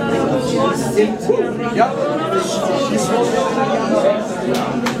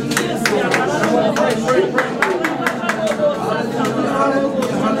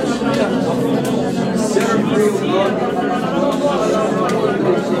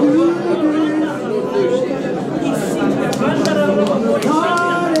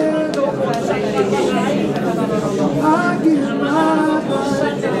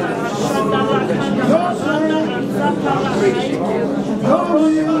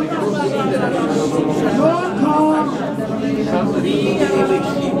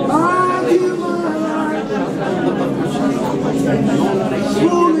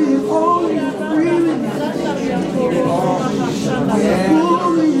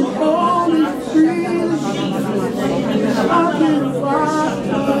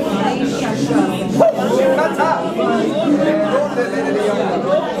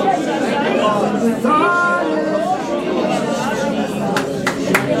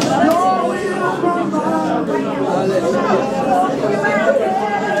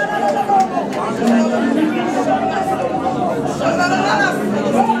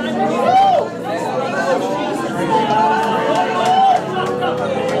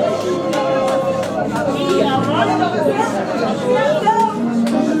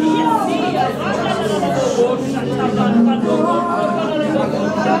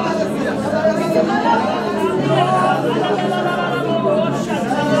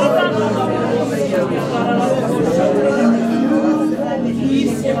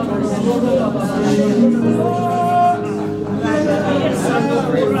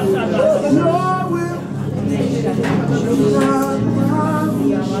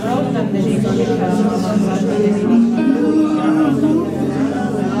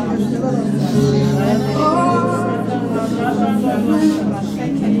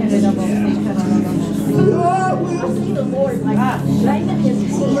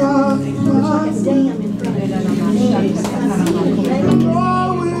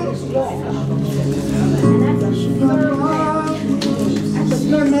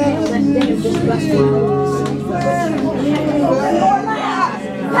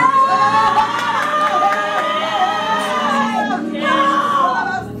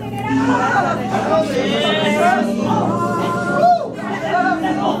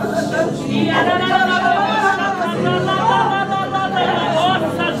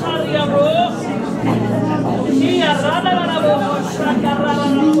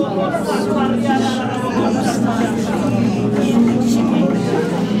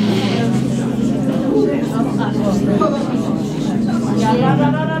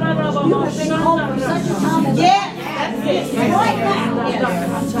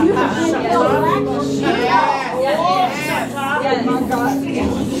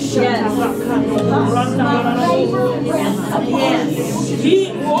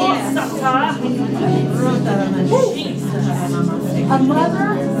 A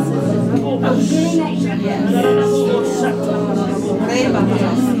mother of getting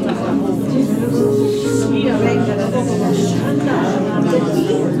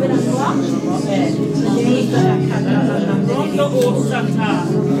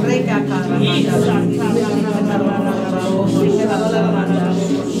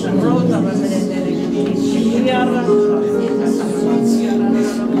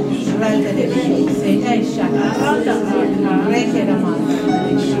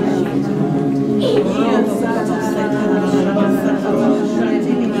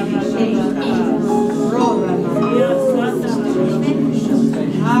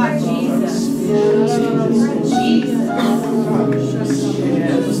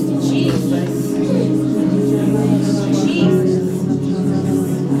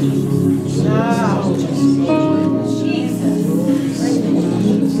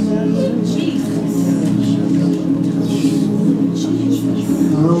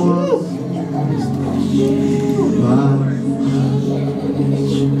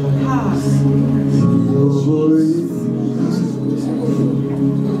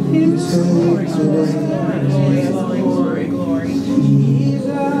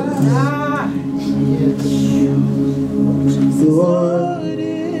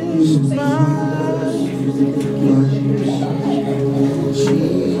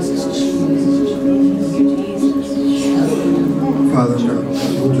Father,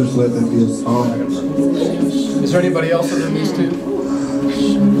 we'll just let that be a song. Is there anybody else other than these two?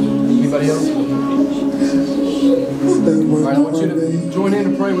 Anybody else? All right, I want you to join in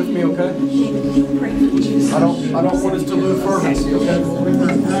and pray with me, okay? I don't want us to lose fervency, okay?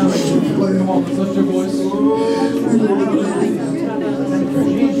 Come on, let's lift your voice.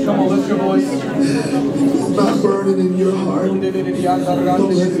 Come on, lift your voice. Not burning in your heart. Don't let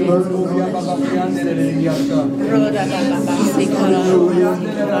it burn.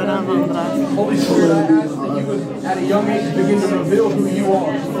 Holy Spirit, I ask that you would, at a young age, begin to reveal who you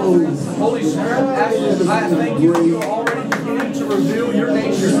are. Holy Spirit, I thank you that you are already beginning to reveal your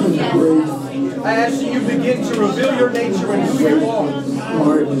nature. I ask that you begin to reveal your nature and who you are.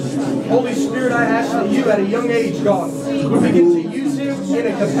 Holy Spirit, I ask that you, at a young age, God, would begin to use him in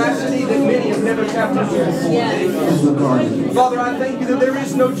a capacity that many have never tapped into before. Father, I thank you that there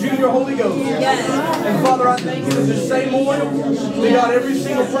is no junior Holy Ghost. And Father, I thank you that the same oil that God, every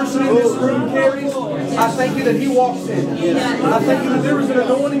single person in this room carries, I thank you that he walks in. I thank you that there is an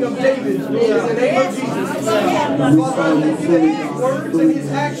anointing of David in the name of Jesus. Father, I thank you that his words and his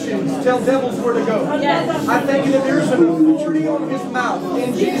actions tell devils where to go. I thank you that there is an authority on his mouth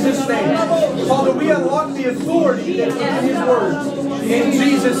in Jesus' name. Father, we unlock the authority that is in his words in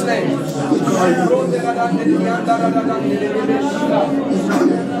Jesus' name.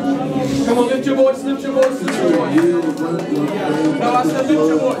 Come on, lift your voice, lift your voice, lift your voice. No, I said lift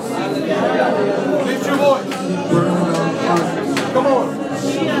your voice. Lift your voice. Come on.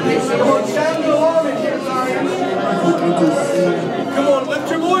 Come on, sound the alarm in here, Zion. Come on, lift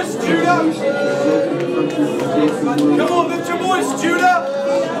your voice, Judah. Come on, lift your voice, Judah.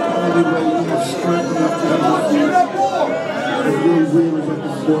 Come on, Judah, war.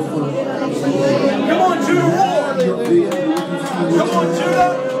 Come on, Judah, war. Come on,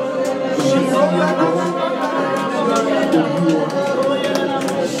 Judah.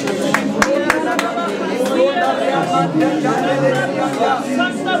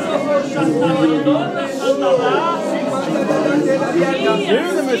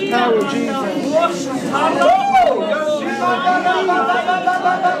 Hear them as power, Jesus.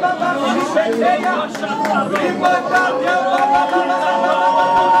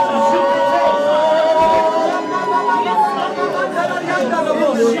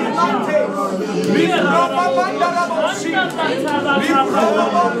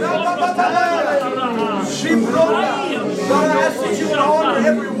 God, I ask that you would honor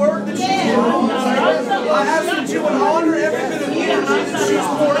every word that she's poured out. I ask that you would honor every bit of energy that she's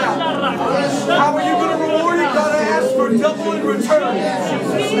poured out. How are you going to reward it? God, I ask for double in return.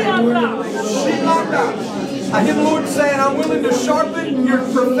 I hear the Lord saying, I'm willing to sharpen your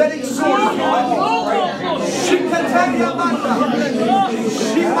prophetic sword. I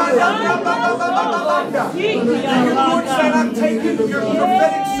hear the Lord saying, I'm taking your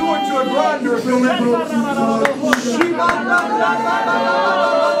prophetic sword to a grinder if you'll let me.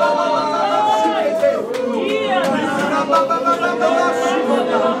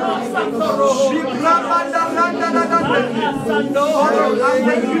 Father, I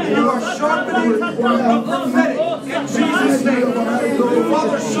thank you that you are sharpening the prophetic in Jesus' name.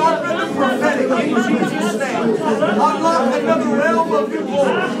 Father, sharpen the prophetic in Jesus' name. Unlock another realm of your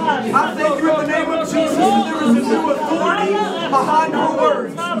glory. I thank you in the name of Jesus that there is a new authority behind her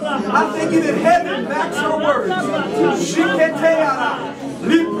words. I thank you that heaven backs her words.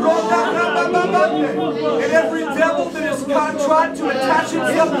 And every devil that has tried to attach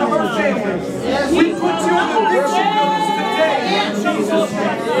itself to her family, we put you in eviction notice today in Jesus'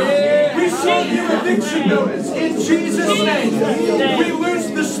 name. We serve you eviction notice in Jesus' name. We lose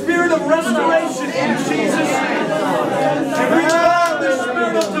the spirit of restoration in Jesus' name. And we bind the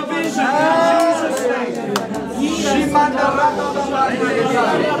spirit of division in Jesus' name.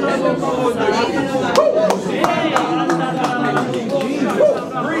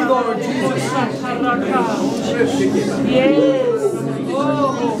 Breathe on her, Jesus.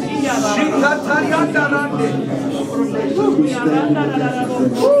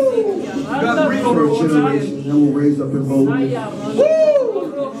 God, breathe on her generation that will raise up in boldness.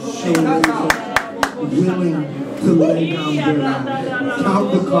 Willing to lay down their lives, count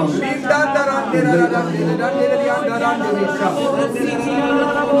the cost, and lay down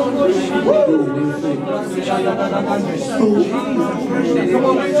Come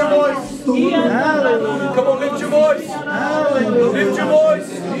on, lift your voice. Come on, lift your voice. Lift your voice.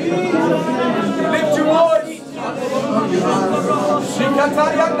 Lift your voice.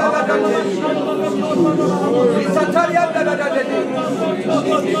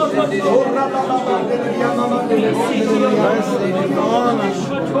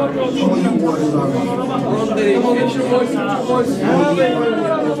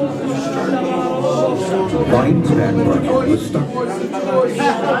 Bind that bucket. Let's start.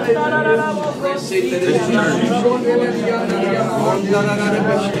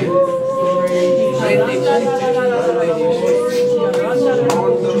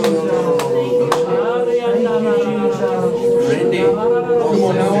 Come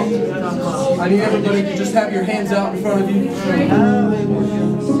on now. I need everybody to just have your hands out in front of you.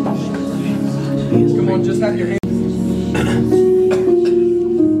 Come on, just have your hands.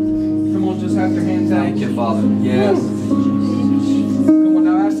 Come on, just have your hands out. Thank you, Father. Yes. Come on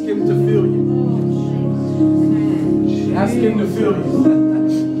now, ask him to fill you. Ask him to fill you.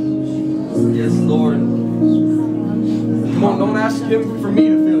 Yes, Lord. Come on, don't ask him for me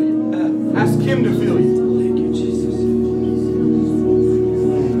to fill you. Ask him to fill you. Thank you, Jesus.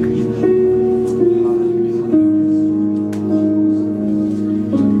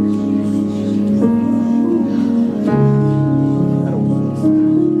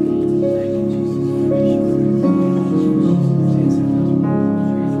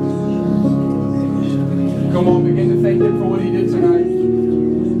 Come on, begin to thank him for what he did tonight.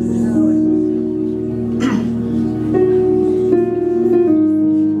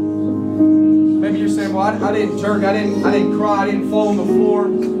 Maybe you're saying, well, I didn't jerk, I didn't cry, I didn't fall on the floor.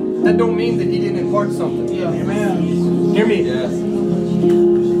 That don't mean that he didn't impart something. Yeah, amen. Hear me? Yes.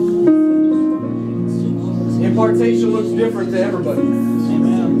 Impartation looks different to everybody.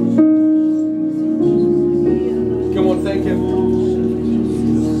 Amen. Come on, thank him.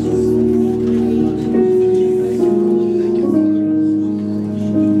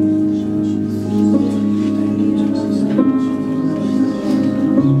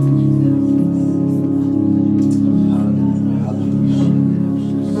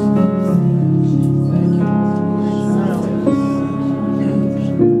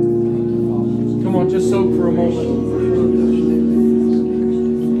 Come on, just soak for a moment.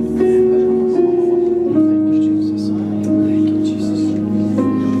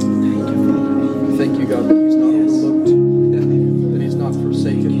 Thank you, God, that he's not overlooked, that he's not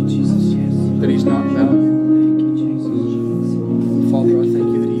forsaken, that he's not valued. Father, I thank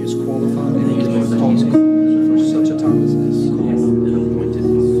you that he is qualified and he is called for such a time as this.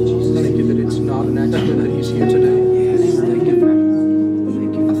 Thank you that it's not an accident that he's here today.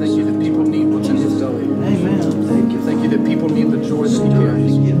 I thank you that people need what's in his belly. Amen.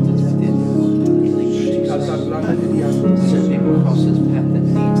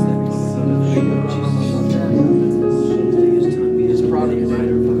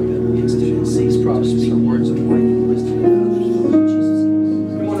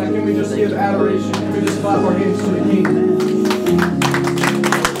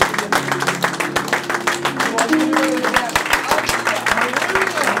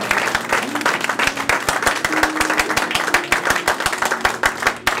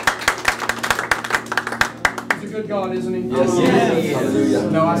 God, isn't He? Yes, yes.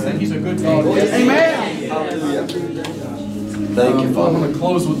 Hallelujah. No, I think He's a good God. Amen. Hallelujah. Thank you, I'm Father. going to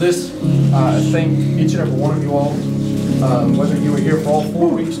close with this. I thank each and every one of you all. Whether you were here for all 4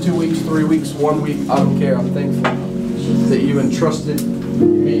 weeks, 2 weeks, 3 weeks, 1 week, I don't care. I'm thankful that you entrusted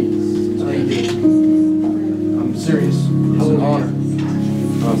me. I'm serious. It's an honor.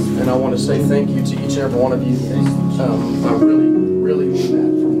 And I want to say thank you to each and every one of you. I really, really mean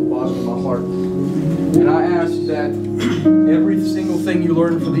that from the bottom of my heart. And I ask that every single thing you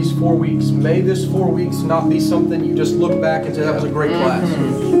learned for these 4 weeks, may this 4 weeks not be something you just look back and say, that was a great class.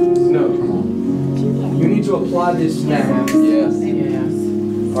 No. You need to apply this now. Yes.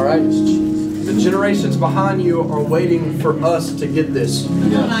 All right? The generations behind you are waiting for us to get this. You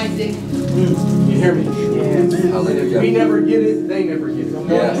hear me? Hallelujah. We never get it, they never get it.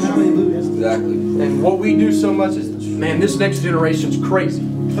 Yes. Exactly. And what we do so much is, man, this next generation's crazy.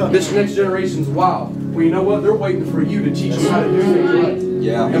 This next generation's wild. Well, you know what? They're waiting for you to teach them how to do things right.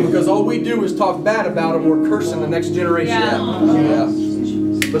 Yeah. And because all we do is talk bad about them, we're cursing the next generation. Yeah.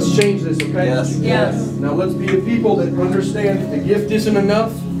 Let's change this, okay? Yes. Yes. Now let's be a people that understand that the gift isn't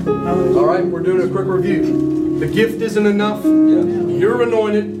enough. All right, we're doing a quick review. The gift isn't enough. Yeah. You're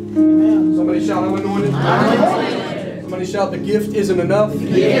anointed. Somebody shout, I'm anointed. Somebody shout, the gift isn't enough.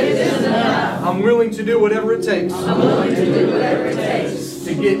 I'm willing to do whatever it takes.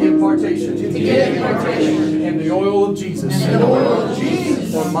 To get impartation. And the oil of Jesus.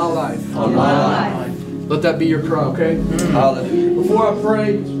 On my life. Let that be your cry, okay? Hallelujah. Before I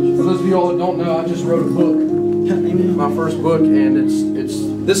pray, for those of you all that don't know, I just wrote a book. My first book, and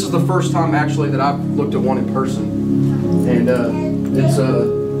this is the first time actually that I've looked at one in person. And it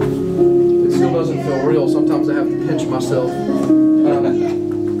still doesn't feel real. Sometimes I have to pinch myself.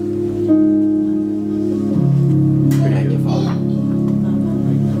 Thank you, Father.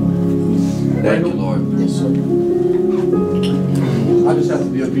 Thank you, Lord. Yes, sir. I just have to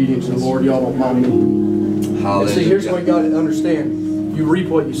be obedient to the Lord. Y'all don't mind me. And see, here's what you got to understand. You reap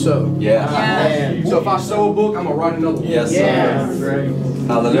what you sow. Yeah. So if I sow a book, I'm going to write another book. Yes, sir. You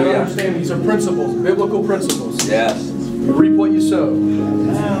Hallelujah. understand these are principles, biblical principles. Yes. You reap what you sow.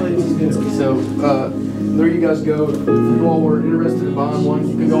 So there you guys go. If you all were interested in buying one,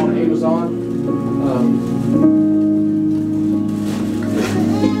 you can go on Amazon.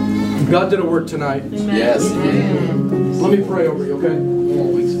 God did a work tonight. Yes. Let me pray over you, okay?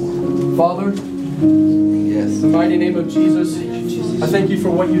 Father, Yes. in the mighty name of Jesus, I thank you for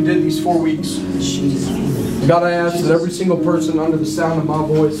what you did these 4 weeks. God, I ask that every single person under the sound of my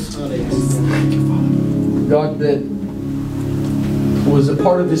voice, God, that was a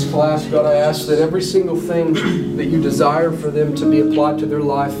part of this class, God, I ask that every single thing that you desire for them to be applied to their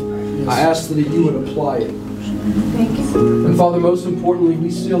life, I ask that you would apply it. And Father, most importantly, we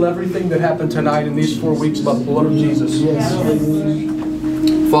seal everything that happened tonight in these 4 weeks by the blood of Jesus.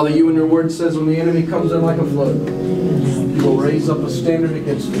 Father, you in your word says when the enemy comes in like a flood, you will raise up a standard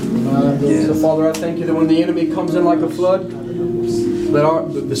against him. So Father, I thank you that when the enemy comes in like a flood,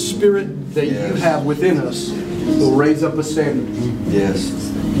 that the spirit that you have within us will raise up a standard. Yes.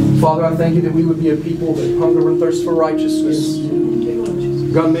 Father, I thank you that we would be a people that hunger and thirst for righteousness.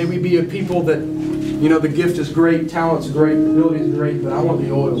 God, may we be a people that, you know, the gift is great, talent's great, the ability is great, but I want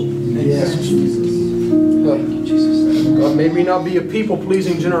the oil. Yes, Jesus. God, may we not be a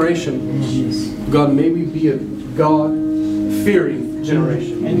people-pleasing generation. God, may we be a God-fearing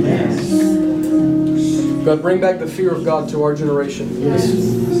generation. Amen. God, bring back the fear of God to our generation. Yes.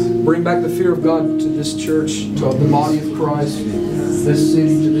 Bring back the fear of God to this church, to the body of Christ, this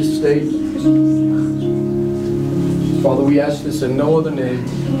city, to this state. Father, we ask this in no other name.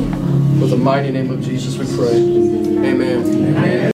 For the mighty name of Jesus we pray. Amen. Amen.